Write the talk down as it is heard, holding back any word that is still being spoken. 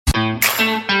A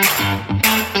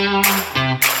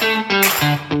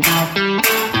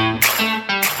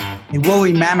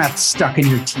woolly mammoth stuck in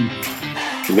your teeth.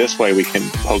 This way we can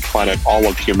poke fun at all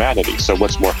of humanity. So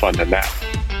what's more fun than that?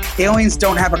 Aliens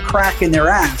don't have a crack in their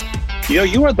ass. You know,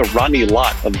 you are the Ronnie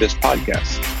Lott of this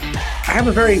podcast. I have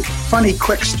a very funny,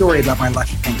 quick story about my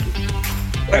left pinky.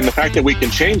 And the fact that we can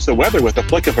change the weather with a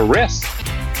flick of a wrist.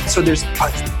 So there's a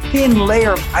thin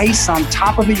layer of ice on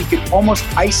top of it. You can almost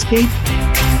ice skate.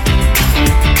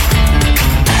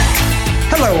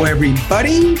 Hello,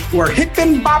 everybody. We're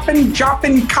hippin', boppin',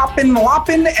 joppin', coppin',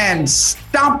 loppin', and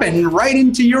stompin' right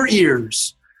into your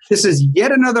ears. This is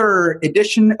yet another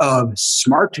edition of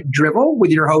Smart Drivel with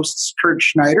your hosts, Kurt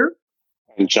Schneider.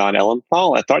 And Jon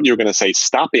Ellenthal. I thought you were going to say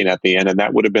stopping at the end, and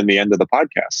that would have been the end of the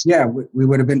podcast. Yeah, we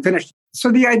would have been finished.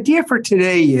 So the idea for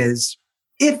today is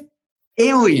if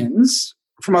aliens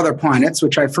from other planets,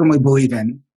 which I firmly believe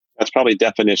in. That's probably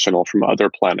definitional, from other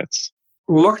planets.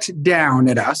 Looked down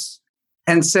at us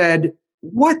and said,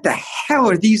 what the hell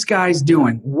are these guys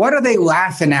doing? What are they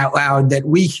laughing out loud that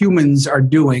we humans are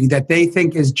doing that they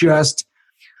think is just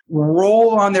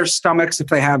roll on their stomachs if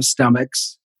they have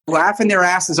stomachs, laughing their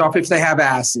asses off if they have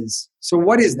asses? So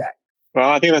what is that? Well,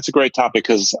 I think that's a great topic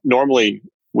because normally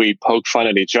we poke fun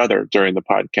at each other during the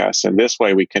podcast, and this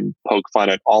way we can poke fun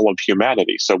at all of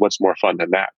humanity. So what's more fun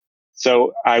than that?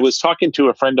 So I was talking to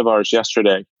a friend of ours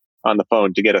yesterday on the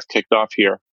phone to get us kicked off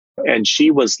here, and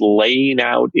she was laying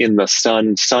out in the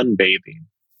sun, sunbathing.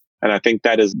 And I think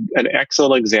that is an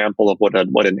excellent example of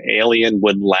what an alien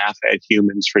would laugh at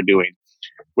humans for doing.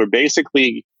 We're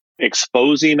basically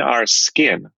exposing our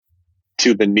skin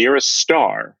to the nearest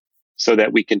star so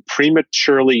that we can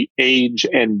prematurely age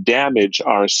and damage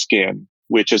our skin,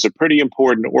 which is a pretty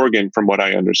important organ from what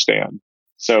I understand.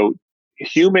 So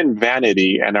human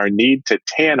vanity and our need to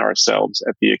tan ourselves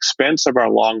at the expense of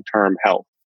our long-term health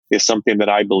is something that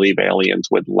I believe aliens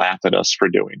would laugh at us for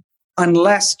doing.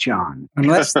 Unless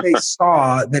they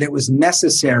saw that it was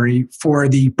necessary for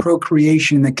the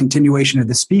procreation and the continuation of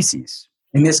the species.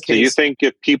 In this case, do you think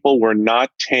if people were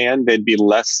not tan, they'd be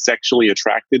less sexually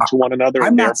attracted to one another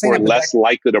and therefore less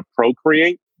likely to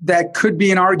procreate? That could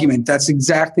be an argument. That's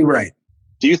exactly right.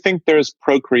 Do you think there's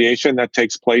procreation that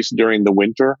takes place during the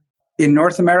winter? In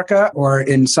North America or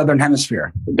in Southern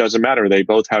Hemisphere? It doesn't matter. They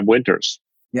both have winters.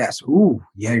 Yes. Ooh,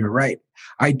 yeah, you're right.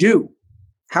 I do.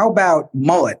 How about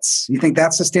mullets? You think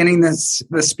that's sustaining the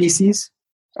species?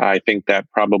 I think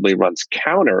that probably runs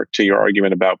counter to your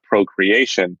argument about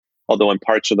procreation. Although in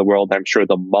parts of the world, I'm sure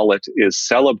the mullet is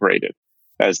celebrated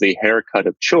as the haircut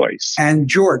of choice. And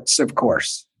jorts, of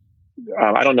course.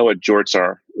 I don't know what jorts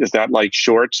are. Is that like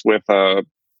shorts with a...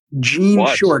 Jean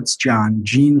shorts, John.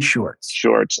 Jean shorts.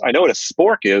 Shorts. I know what a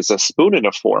spork is, a spoon and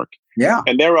a fork. Yeah.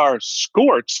 And there are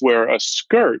skirts where a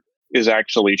skirt is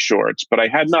actually shorts, but I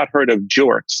had not heard of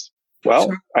jorts.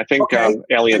 Well, I think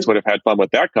aliens would have had fun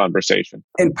with that conversation.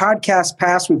 In podcasts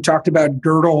past, we've talked about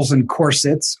girdles and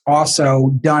corsets, also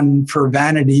done for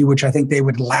vanity, which I think they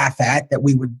would laugh at, that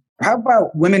we would. How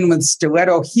about women with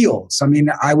stiletto heels? I mean,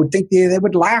 I would think they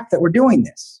would laugh that we're doing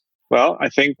this. Well, I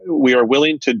think we are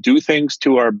willing to do things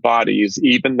to our bodies,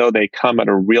 even though they come at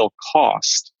a real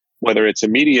cost, whether it's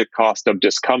immediate cost of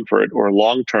discomfort or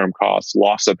long-term cost,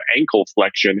 loss of ankle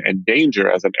flexion and danger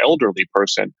as an elderly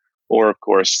person, or, of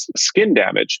course, skin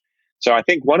damage. So I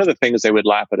think one of the things they would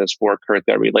laugh at us for, Kurt,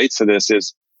 that relates to this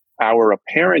is our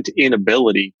apparent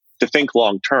inability to think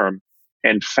long-term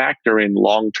and factor in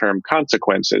long-term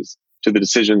consequences to the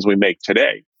decisions we make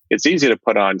today. It's easy to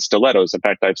put on stilettos. In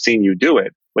fact, I've seen you do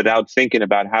it without thinking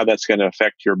about how that's going to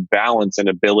affect your balance and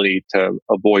ability to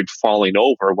avoid falling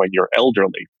over when you're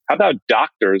elderly. How about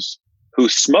doctors who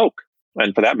smoke?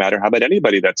 And for that matter, how about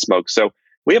anybody that smokes? So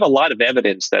we have a lot of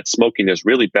evidence that smoking is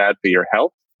really bad for your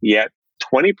health, yet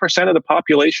 20% of the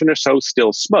population or so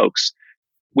still smokes.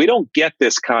 We don't get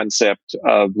this concept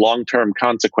of long-term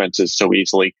consequences so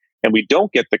easily, and we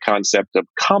don't get the concept of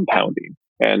compounding.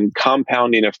 And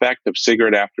compounding effect of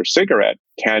cigarette after cigarette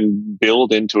can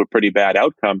build into a pretty bad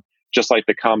outcome, just like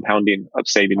the compounding of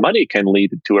saving money can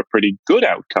lead to a pretty good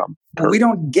outcome. But we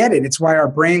don't get it. It's why our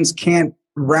brains can't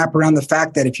wrap around the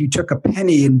fact that if you took a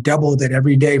penny and doubled it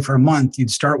every day for a month,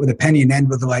 you'd start with a penny and end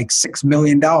with like $6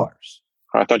 million.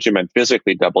 I thought you meant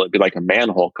physically double. It'd be like a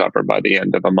manhole cover by the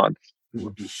end of a month. It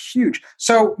would be huge.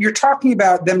 So you're talking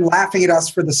about them laughing at us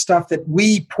for the stuff that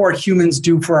we poor humans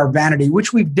do for our vanity,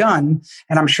 which we've done.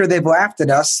 And I'm sure they've laughed at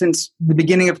us since the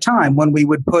beginning of time when we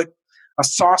would put a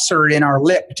saucer in our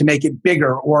lip to make it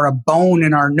bigger or a bone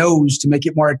in our nose to make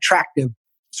it more attractive.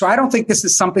 So I don't think this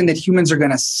is something that humans are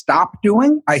going to stop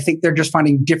doing. I think they're just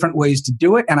finding different ways to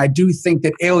do it. And I do think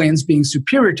that aliens being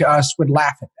superior to us would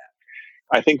laugh at that.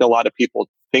 I think a lot of people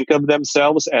think of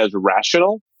themselves as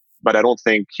rational, but I don't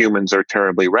think humans are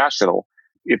terribly rational.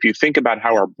 If you think about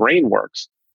how our brain works,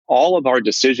 all of our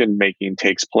decision making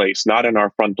takes place not in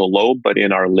our frontal lobe, but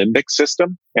in our limbic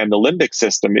system. And the limbic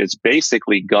system is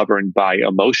basically governed by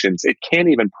emotions. It can't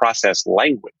even process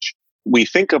language. We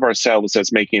think of ourselves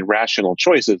as making rational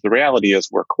choices. The reality is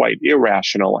we're quite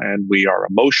irrational and we are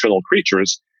emotional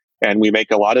creatures. And we make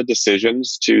a lot of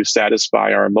decisions to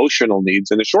satisfy our emotional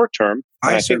needs in the short term.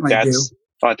 I certainly do.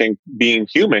 I think being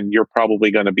human, you're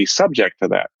probably going to be subject to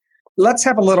that. Let's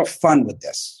have a little fun with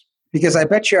this, because I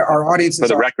bet you our audience is... For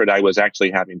the record, I was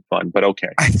actually having fun, but okay.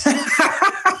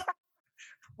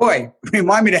 Boy,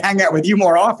 remind me to hang out with you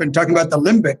more often talking about the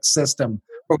limbic system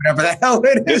or whatever the hell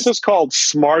it is. This is called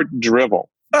smart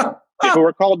drivel. If it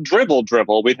were called drivel,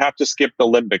 we'd have to skip the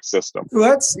limbic system.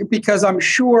 Because I'm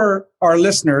sure our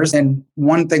listeners, and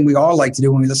one thing we all like to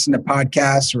do when we listen to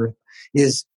podcasts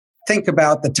is think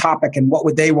about the topic and what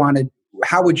would they want to,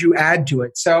 how would you add to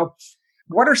it? So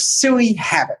what are silly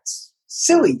habits?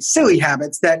 Silly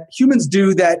habits that humans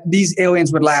do that these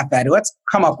aliens would laugh at? Let's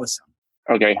come up with some.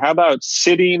 Okay, how about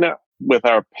sitting with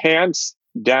our pants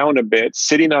down a bit,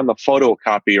 sitting on the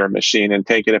photocopier machine and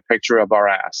taking a picture of our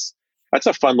ass? That's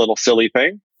a fun little silly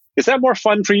thing. Is that more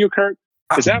fun for you, Kurt?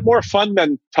 Is that more fun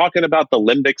than talking about the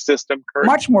limbic system, Kurt?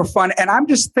 Much more fun. And I'm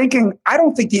just thinking, I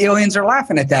don't think the aliens are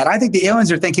laughing at that. I think the aliens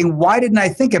are thinking, why didn't I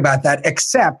think about that?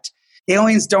 Except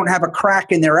aliens don't have a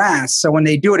crack in their ass. So when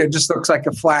they do it, it just looks like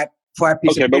a flat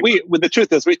piece of paper. But the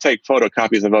truth is we take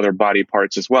photocopies of other body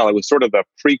parts as well. It was sort of the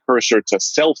precursor to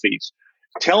selfies.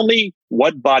 Tell me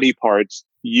what body parts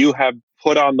you have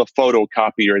put on the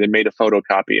photocopier and made a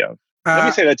photocopy of. Let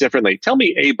me say that differently. Tell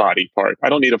me a body part. I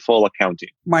don't need a full accounting.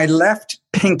 My left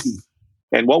pinky.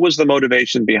 And what was the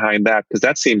motivation behind that? Because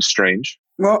that seems strange.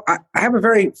 Well, I have a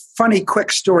very funny,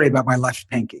 quick story about my left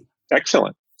pinky.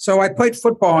 Excellent. So I played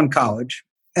football in college,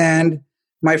 and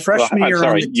my freshman year... I'm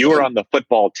sorry, you were on the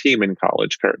football team in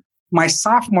college, Kurt. My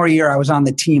sophomore year, I was on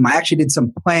the team. I actually did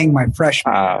some playing my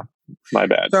freshman year. My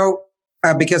bad. So...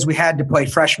 because we had to play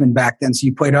freshmen back then. So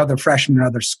you played other freshmen in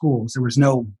other schools.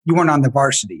 You weren't on the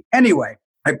varsity. Anyway,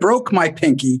 I broke my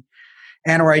pinky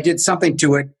or I did something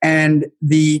to it. And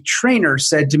the trainer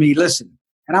said to me, listen,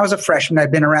 and I was a freshman.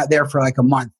 I'd been around there for like a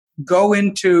month. Go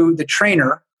into the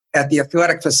trainer at the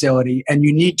athletic facility and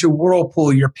you need to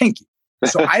whirlpool your pinky.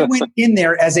 So I went in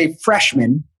there as a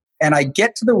freshman and I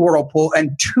get to the whirlpool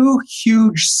and two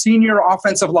huge senior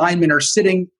offensive linemen are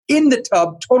sitting in the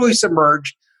tub, totally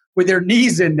submerged, with their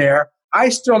knees in there. I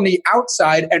stood on the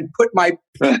outside and put my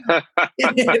pinky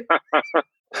in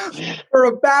it for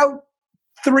about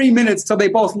 3 minutes till they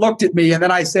both looked at me. And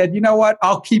then I said, you know what?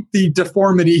 I'll keep the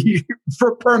deformity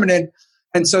for permanent.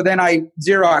 And so then I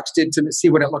Xeroxed it to see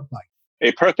what it looked like.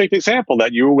 A perfect example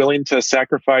that you were willing to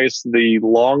sacrifice the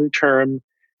long-term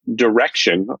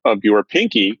direction of your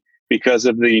pinky because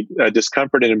of the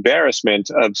discomfort and embarrassment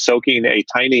of soaking a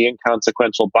tiny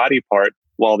inconsequential body part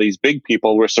while these big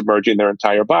people were submerging their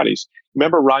entire bodies.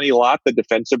 Remember Ronnie Lott, the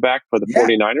defensive back for the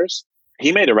 49ers?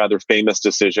 He made a rather famous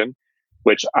decision,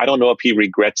 which I don't know if he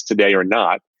regrets today or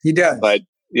not. He does. But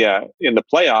yeah, in the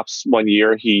playoffs one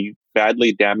year, he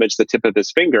badly damaged the tip of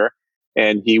his finger,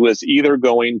 and he was either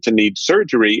going to need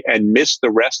surgery and miss the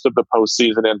rest of the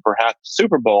postseason and perhaps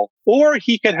Super Bowl, or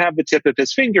he could have the tip of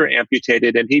his finger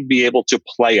amputated and he'd be able to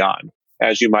play on.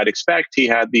 As you might expect, he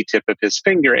had the tip of his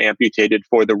finger amputated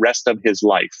for the rest of his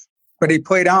life. But he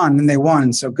played on and they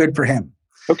won, so good for him.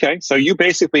 Okay, so you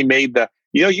basically made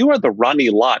you are the Ronnie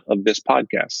Lott of this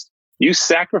podcast. You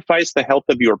sacrificed the health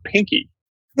of your pinky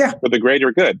for the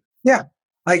greater good. Yeah,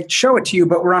 I show it to you,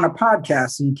 but we're on a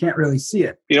podcast and you can't really see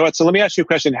it. You know what? So let me ask you a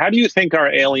question. How do you think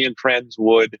our alien friends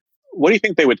what do you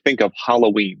think they would think of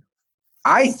Halloween?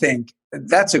 I think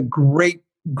that's a great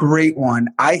one.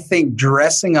 I think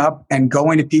dressing up and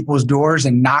going to people's doors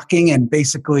and knocking and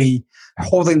basically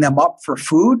holding them up for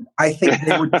food. I think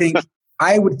they would think,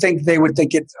 they would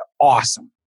think it's awesome.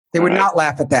 They would not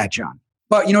laugh at that, John.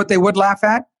 But you know what they would laugh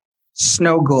at?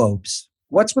 Snow globes.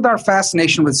 What's with our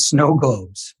fascination with snow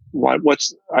globes?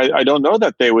 I don't know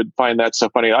that they would find that so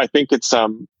funny. I think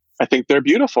I think they're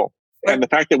beautiful. And the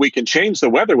fact that we can change the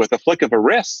weather with a flick of a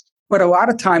wrist. But a lot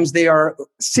of times they are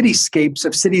cityscapes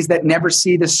of cities that never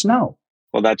see the snow.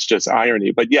 Well, that's just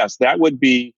irony. But yes, that would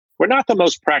be, we're not the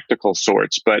most practical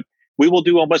sorts, but we will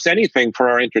do almost anything for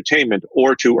our entertainment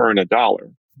or to earn a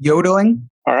dollar. Yodeling?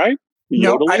 All right.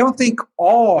 Yodeling? No, I don't think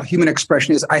all human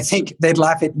expression is. I think they'd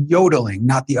laugh at yodeling,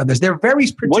 not the others. They're very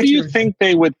particular. What do you think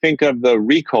they would think of the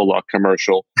Ricola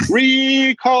commercial?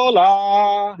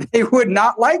 Ricola! They would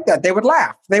not like that. They would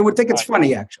laugh. They would think it's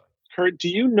funny, actually. Kurt, do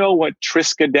you know what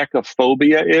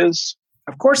triskaidekaphobia is?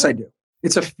 Of course I do.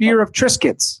 It's a fear of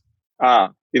Triscuits.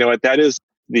 You know what? That is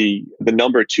the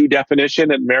number 2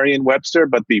 definition at Merriam-Webster,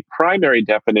 but the primary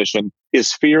definition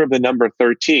is fear of the number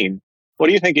 13. What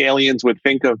do you think aliens would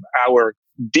think of our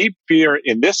deep fear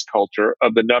in this culture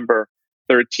of the number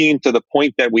 13 to the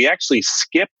point that we actually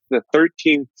skip the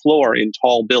 13th floor in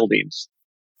tall buildings?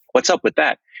 What's up with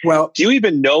that? Well, do you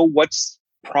even know what's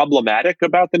problematic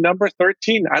about the number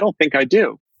 13? I don't think I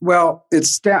do. Well,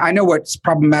 I know what's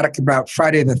problematic about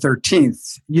Friday the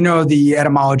 13th. You know the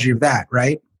etymology of that,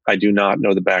 right? I do not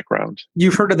know the background.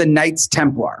 You've heard of the Knights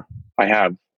Templar. I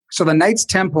have. So the Knights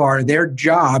Templar, their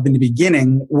job in the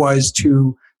beginning was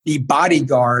to be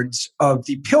bodyguards of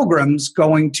the pilgrims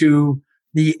going to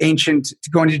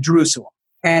Jerusalem.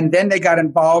 And then they got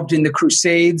involved in the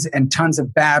Crusades and tons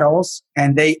of battles.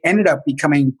 And they ended up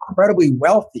becoming incredibly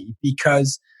wealthy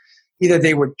because either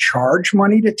they would charge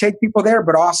money to take people there,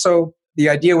 but also the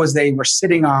idea was they were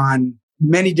sitting on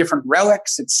many different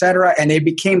relics, etc. And they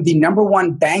became the number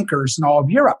 1 bankers in all of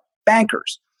Europe.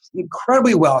 Bankers,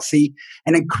 incredibly wealthy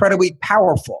and incredibly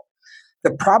powerful.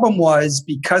 The problem was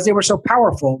because they were so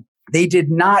powerful, they did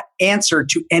not answer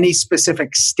to any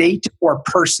specific state or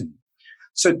person.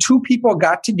 So 2 people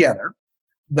got together,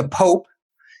 the Pope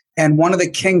and one of the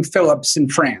King Philips in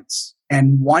France.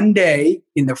 And one day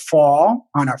in the fall,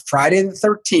 on a Friday the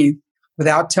 13th,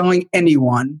 without telling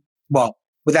anyone, well,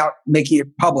 without making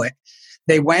it public,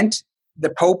 they went, the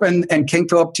Pope and King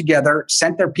Philip together,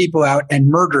 sent their people out and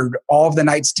murdered all of the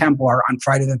Knights Templar on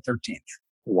Friday the 13th.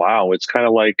 Wow. It's kind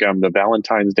of like the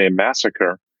Valentine's Day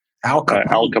Massacre. Al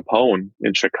Capone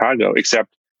in Chicago,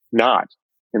 except not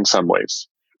in some ways.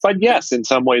 But yes, in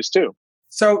some ways too.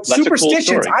 So that's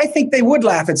superstitions, cool. I think they would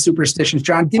laugh at superstitions,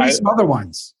 John. Give me some other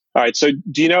ones. All right. So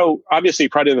do you know, obviously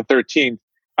Friday the 13th,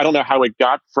 I don't know how it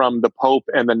got from the Pope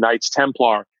and the Knights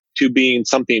Templar to being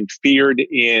something feared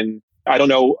in, I don't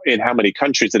know in how many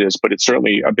countries it is, but it's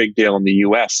certainly a big deal in the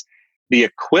US. The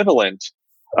equivalent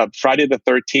of Friday the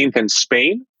 13th in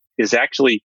Spain is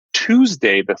actually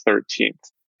Tuesday the 13th.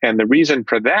 And the reason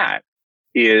for that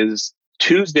is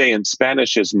Tuesday in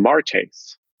Spanish is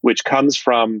Martes, which comes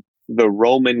from the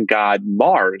Roman god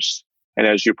Mars. And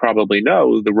as you probably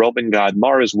know, the Roman god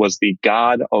Mars was the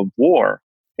god of war.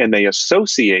 And they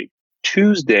associate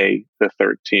Tuesday the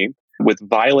 13th with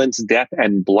violence, death,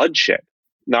 and bloodshed.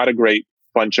 Not a great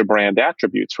bunch of brand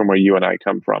attributes from where you and I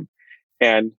come from.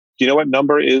 And do you know what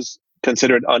number is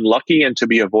considered unlucky and to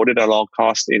be avoided at all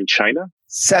costs in China?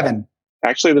 7.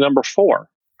 Actually, the number 4.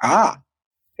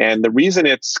 And the reason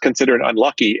it's considered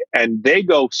unlucky, and they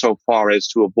go so far as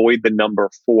to avoid the number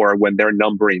 4 when they're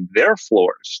numbering their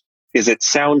floors, is it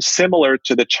sounds similar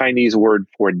to the Chinese word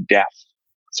for death.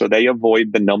 So they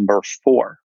avoid the number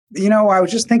 4. You know, I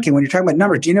was just thinking, when you're talking about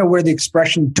numbers, do you know where the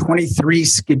expression 23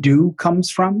 skidoo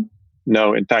comes from?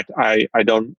 No, in fact, I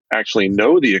don't actually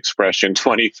know the expression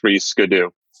 23 skidoo.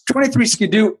 23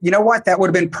 skidoo, you know what? That would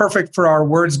have been perfect for our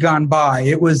words gone by.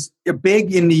 It was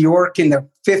big in New York in the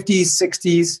 50s,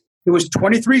 60s. It was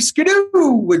 23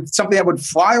 skidoo with something that would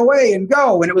fly away and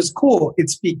go. And it was cool.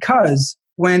 It's because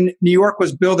when New York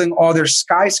was building all their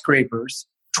skyscrapers,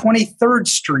 23rd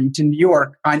Street in New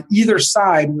York on either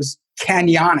side was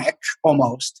canyonic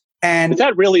almost. And is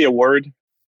that really a word?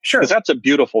 Sure. Because that's a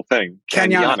beautiful thing.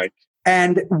 Canyonic.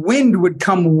 And wind would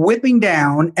come whipping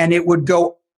down and it would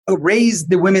go raise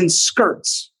the women's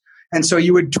skirts. And so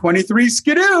you would 23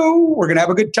 skidoo. We're going to have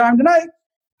a good time tonight.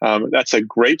 That's a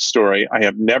great story. I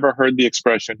have never heard the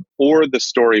expression or the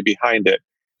story behind it.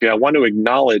 I want to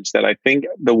acknowledge that I think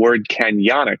the word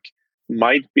canyonic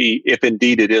might be, if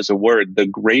indeed it is a word, the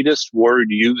greatest word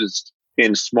used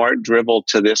in smart drivel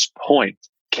to this point.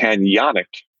 Canyonic.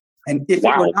 And if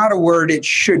it were not a word, it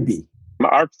should be.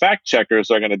 Our fact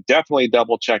checkers are going to definitely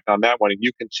double check on that one. And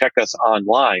you can check us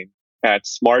online at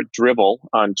Smart Drivel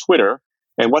on Twitter.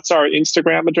 And what's our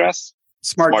Instagram address?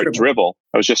 Smart Drivel.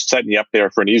 I was just setting you up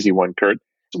there for an easy one, Kurt.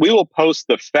 We will post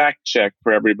the fact check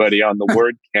for everybody on the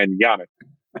word canyonic.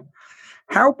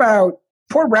 How about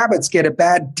poor rabbits get a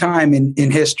bad time in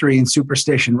history and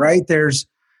superstition, right? There's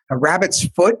a rabbit's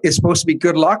foot is supposed to be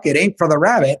good luck. It ain't for the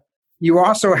rabbit. You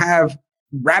also have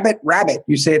rabbit.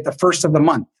 You say it the first of the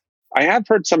month. I have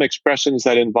heard some expressions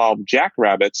that involve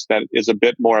jackrabbits that is a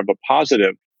bit more of a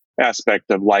positive aspect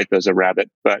of life as a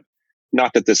rabbit, but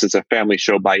not that this is a family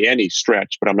show by any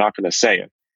stretch, but I'm not going to say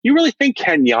it. You really think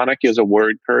canyonic is a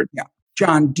word, Kurt? Yeah.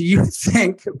 John, do you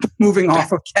think, moving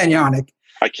off of canyonic,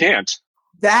 I can't.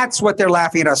 That's what they're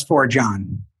laughing at us for,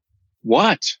 John.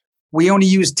 What? We only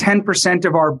use 10%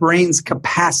 of our brain's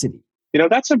capacity. You know,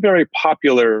 that's a very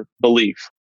popular belief.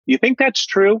 You think that's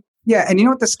true? Yeah. And you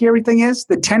know what the scary thing is?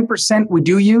 The 10% we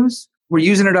do use, we're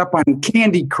using it up on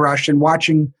Candy Crush and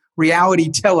watching reality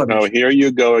television. Oh, here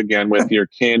you go again with your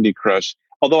Candy Crush.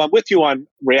 Although I'm with you on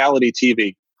reality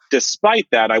TV. Despite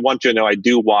that, I want you to know I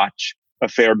do watch a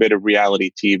fair bit of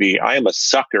reality TV. I am a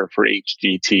sucker for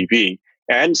HGTV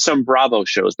and some Bravo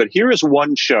shows. But here is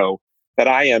one show that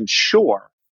I am sure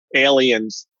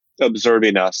aliens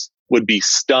observing us would be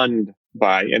stunned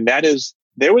by. And that is,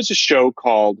 there was a show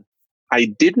called I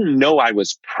Didn't Know I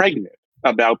Was Pregnant,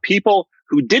 about people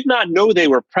who did not know they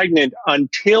were pregnant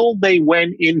until they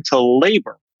went into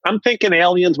labor. I'm thinking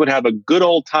aliens would have a good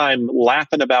old time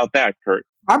laughing about that, Kurt.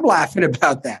 I'm laughing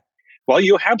about that. Well,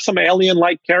 you have some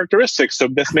alien-like characteristics, so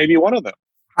this may be one of them.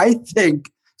 I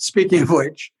think, speaking of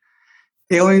which,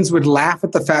 aliens would laugh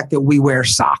at the fact that we wear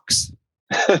socks.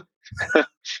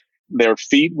 Their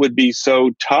feet would be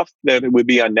so tough that it would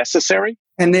be unnecessary.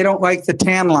 And they don't like the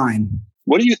tan line.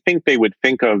 What do you think they would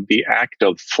think of the act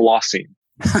of flossing?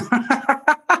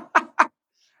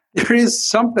 There is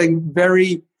something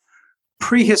very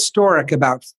prehistoric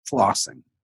about flossing.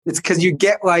 It's because you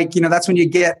get that's when you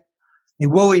get a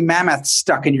woolly mammoth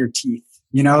stuck in your teeth.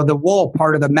 The wool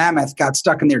part of the mammoth got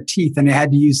stuck in their teeth and they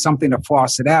had to use something to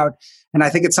floss it out. And I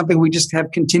think it's something we just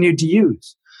have continued to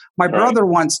use. My brother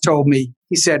once told me,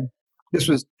 he said, this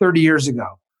was 30 years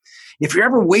ago, if you're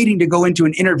ever waiting to go into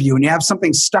an interview and you have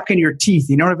something stuck in your teeth,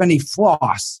 you don't have any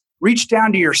floss, reach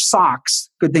down to your socks.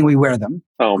 Good thing we wear them.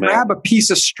 Grab a piece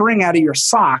of string out of your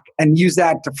sock and use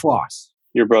that to floss.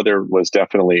 Your brother was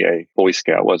definitely a Boy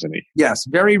Scout, wasn't he? Yes,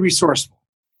 very resourceful.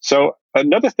 So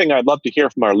another thing I'd love to hear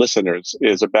from our listeners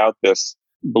is about this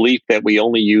belief that we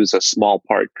only use a small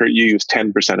part. Kurt, you use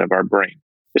 10% of our brain.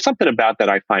 There's something about that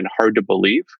I find hard to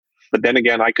believe. But then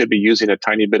again, I could be using a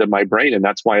tiny bit of my brain, and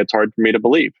that's why it's hard for me to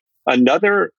believe.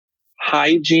 Another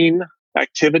hygiene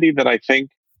activity that I think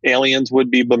aliens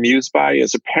would be bemused by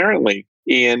is apparently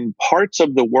in parts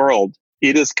of the world,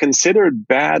 it is considered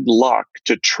bad luck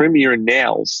to trim your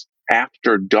nails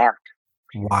after dark.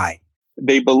 Why?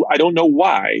 I don't know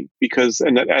why, because,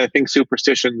 and I think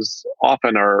superstitions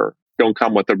often don't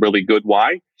come with a really good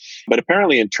why. But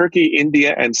apparently in Turkey,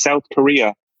 India, and South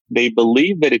Korea, they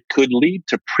believe that it could lead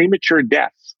to premature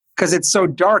death. Because it's so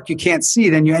dark, you can't see.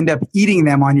 Then you end up eating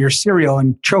them on your cereal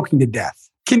and choking to death.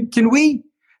 Can we?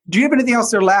 Do you have anything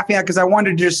else they're laughing at? Because I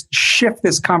wanted to just shift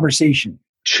this conversation.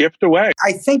 Shift away.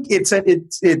 I think it's.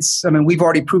 I mean, we've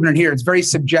already proven it here. It's very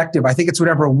subjective. I think it's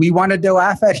whatever we wanted to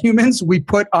laugh at humans, we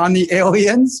put on the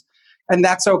aliens, and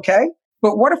that's okay.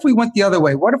 But what if we went the other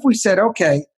way? What if we said,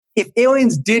 okay, if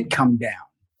aliens did come down,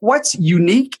 what's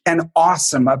unique and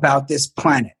awesome about this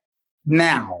planet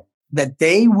now that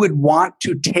they would want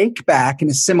to take back and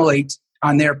assimilate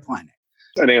on their planet?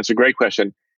 I think that's a great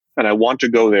question. And I want to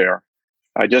go there.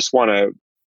 I just want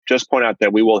to point out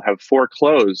that we will have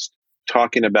foreclosed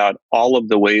talking about all of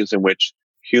the ways in which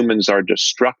humans are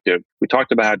destructive. We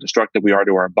talked about how destructive we are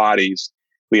to our bodies.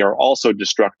 We are also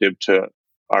destructive to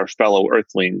our fellow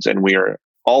earthlings, and we are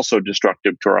also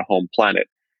destructive to our home planet.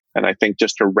 And I think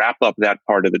just to wrap up that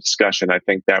part of the discussion, I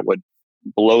think that would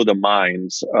blow the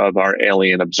minds of our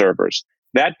alien observers.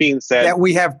 That being said, that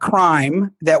we have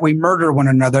crime, that we murder one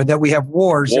another, that we have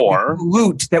wars, that we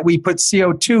loot, that we put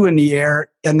CO2 in the air,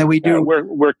 and that we do.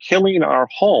 We're killing our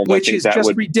home, which is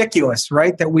just ridiculous,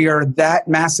 right? That we are that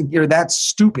massive, that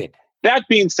stupid. That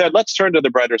being said, let's turn to the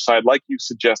brighter side, like you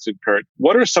suggested, Kurt.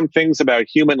 What are some things about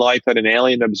human life that an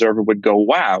alien observer would go,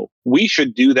 "Wow, we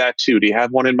should do that too"? Do you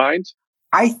have one in mind?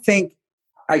 I think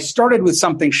I started with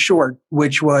something short,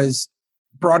 which was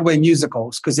Broadway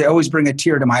musicals, because they always bring a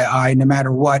tear to my eye no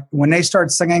matter what. When they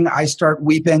start singing, I start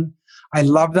weeping. I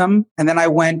love them. And then I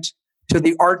went to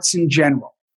the arts in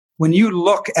general. When you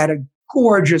look at a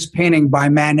gorgeous painting by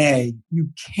Manet, you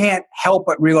can't help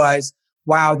but realize,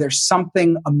 wow, there's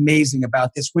something amazing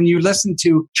about this. When you listen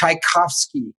to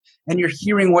Tchaikovsky and you're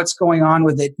hearing what's going on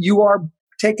with it, you are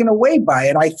taken away by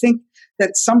it. I think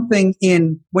that something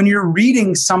when you're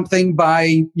reading something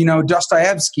by,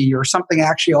 Dostoevsky or something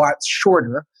actually a lot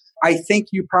shorter, I think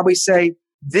you probably say,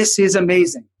 this is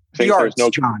amazing. The arts,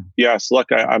 John. Yes,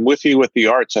 look, I'm with you with the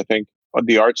arts. I think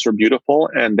the arts are beautiful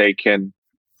and they can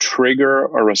trigger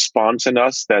a response in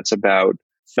us that's not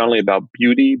only about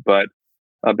beauty, but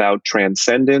about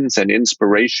transcendence and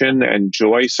inspiration and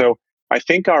joy. So I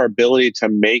think our ability to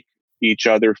make each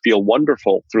other feel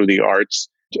wonderful through the arts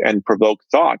and provoke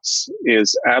thoughts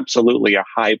is absolutely a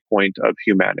high point of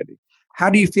humanity. How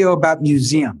do you feel about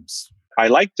museums? I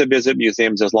like to visit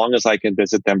museums as long as I can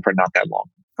visit them for not that long.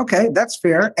 Okay, that's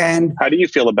fair. And how do you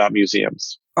feel about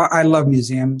museums? I love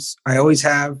museums. I always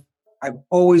have. I've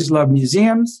always loved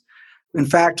museums. In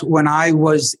fact, when I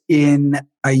was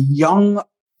a young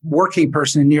working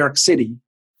person in New York City,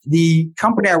 the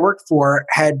company I worked for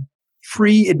had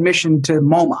free admission to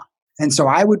MoMA. And so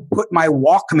I would put my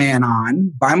Walkman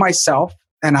on by myself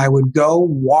and I would go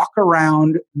walk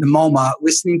around the MoMA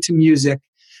listening to music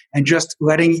and just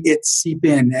letting it seep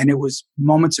in. And it was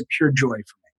moments of pure joy for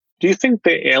me. Do you think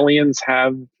the aliens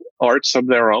have arts of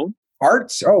their own?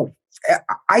 Arts? Oh,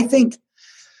 I think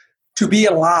to be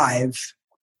alive,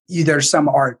 there's some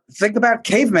art. Think about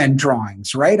caveman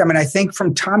drawings, right? I mean, I think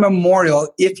from time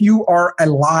immemorial, if you are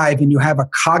alive and you have a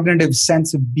cognitive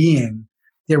sense of being,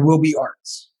 there will be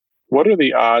arts. What are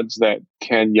the odds that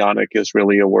canyonic is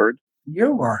really a word?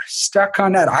 You are stuck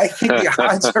on that. I think the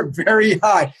odds are very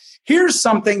high. Here's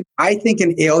something I think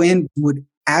an alien would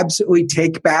absolutely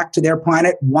take back to their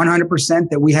planet 100%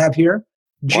 that we have here.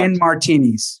 Gin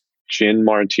martinis. Gin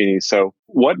martinis. So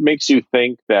what makes you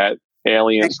think that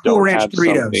aliens don't have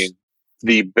something?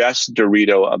 The best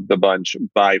Dorito of the bunch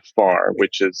by far,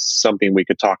 which is something we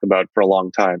could talk about for a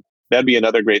long time. That'd be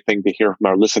another great thing to hear from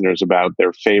our listeners about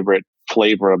their favorite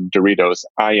flavor of Doritos.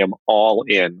 I am all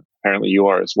in. Apparently you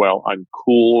are as well on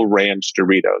Cool Ranch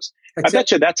Doritos. I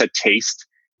bet you that's a taste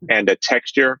and a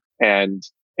texture and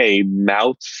a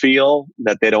mouthfeel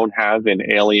that they don't have in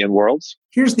alien worlds.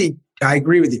 I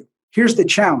agree with you. Here's the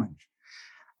challenge.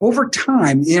 Over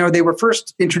time, they were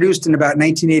first introduced in about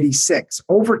 1986.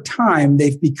 Over time,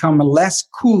 they've become less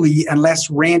coolie and less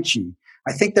ranchy.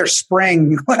 I think they're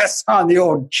spraying less on the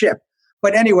old chip.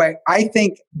 But anyway, I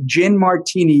think gin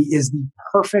martini is the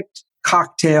perfect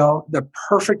cocktail, the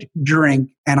perfect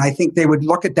drink. And I think they would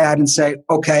look at that and say,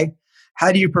 okay,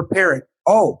 how do you prepare it?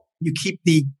 Oh, you keep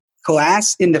the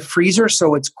glass in the freezer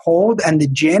so it's cold and the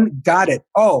gin, got it.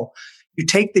 Oh, you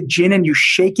take the gin and you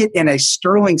shake it in a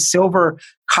sterling silver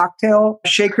cocktail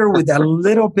shaker with a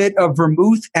little bit of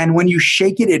vermouth. And when you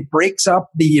shake it, it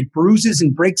bruises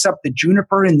and breaks up the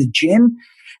juniper in the gin.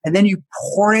 And then you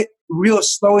pour it real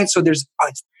slowly. So there's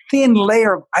a thin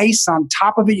layer of ice on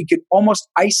top of it. You could almost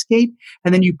ice skate.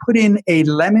 And then you put in a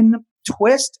lemon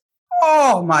twist.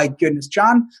 Oh my goodness,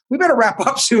 John, we better wrap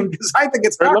up soon because I think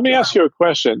it's time. Let me ask you a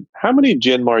question. How many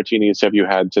gin martinis have you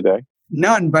had today?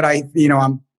 None, but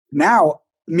now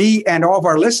me and all of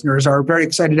our listeners are very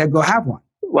excited to go have one.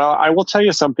 Well, I will tell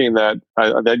you something that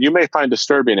you may find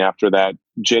disturbing after that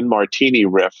gin martini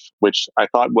riff, which I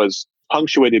thought was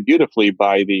punctuated beautifully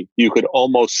by you could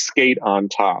almost skate on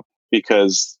top,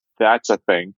 because that's a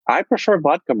thing. I prefer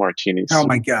vodka martinis. Oh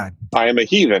my God. I am a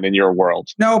heathen in your world.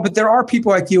 No, but there are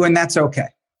people like you and that's okay.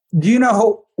 Do you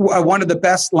know one of the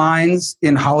best lines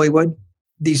in Hollywood?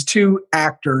 These two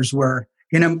actors were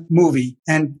in a movie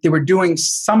and they were doing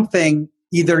something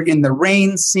either in the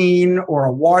rain scene or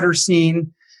a water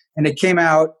scene. And it came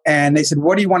out and they said,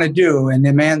 what do you want to do? And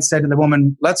the man said to the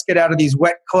woman, let's get out of these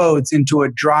wet clothes into a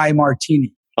dry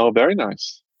martini. Oh, very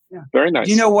nice. Yeah. Very nice.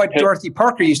 Do you know what Dorothy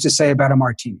Parker used to say about a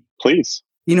martini? Please.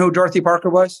 You know who Dorothy Parker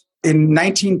was? In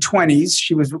 1920s,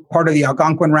 she was part of the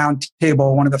Algonquin Round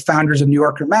Table, one of the founders of New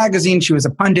Yorker magazine. She was a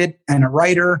pundit and a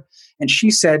writer. And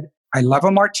she said, I love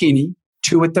a martini,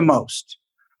 2 at the most.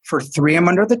 For 3, I'm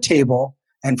under the table,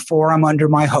 and 4, I'm under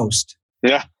my host.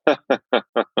 Yeah.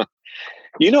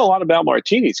 You know a lot about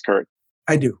martinis, Kurt.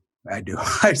 I do.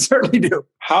 I certainly do.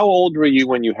 How old were you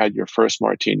when you had your first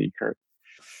martini, Kurt?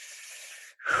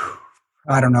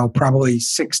 I don't know, probably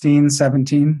 16,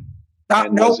 17.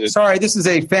 No, sorry, this is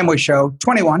a family show.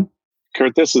 21.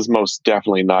 Kurt, this is most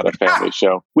definitely not a family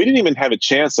show. We didn't even have a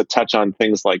chance to touch on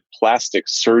things like plastic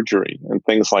surgery and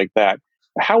things like that.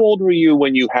 How old were you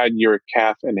when you had your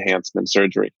calf enhancement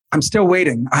surgery? I'm still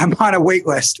waiting. I'm on a wait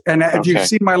list. And if you've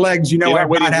seen my legs, you know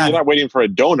you're not waiting for a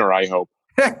donor, I hope.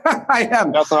 I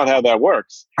am. That's not how that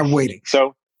works. I'm waiting.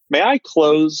 So may I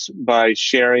close by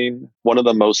sharing one of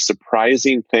the most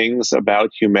surprising things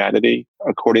about humanity,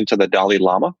 according to the Dalai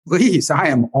Lama? Please, I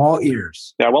am all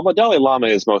ears. Now, while the Dalai Lama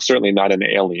is most certainly not an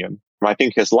alien, I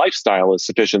think his lifestyle is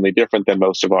sufficiently different than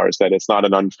most of ours that it's not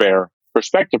an unfair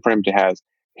perspective for him to have.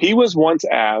 He was once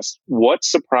asked what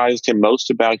surprised him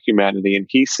most about humanity, and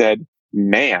he said,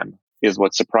 man is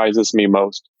what surprises me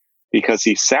most, because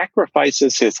he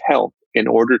sacrifices his health in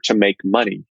order to make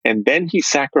money, and then he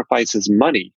sacrifices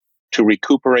money to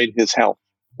recuperate his health.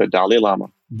 The Dalai Lama.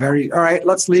 All right,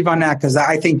 let's leave on that, because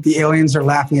I think the aliens are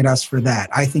laughing at us for that.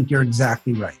 I think you're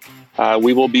exactly right.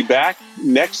 We will be back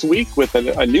next week with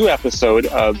a new episode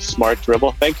of Smart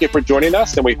Dribble. Thank you for joining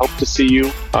us, and we hope to see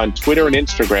you on Twitter and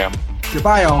Instagram.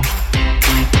 Goodbye, all.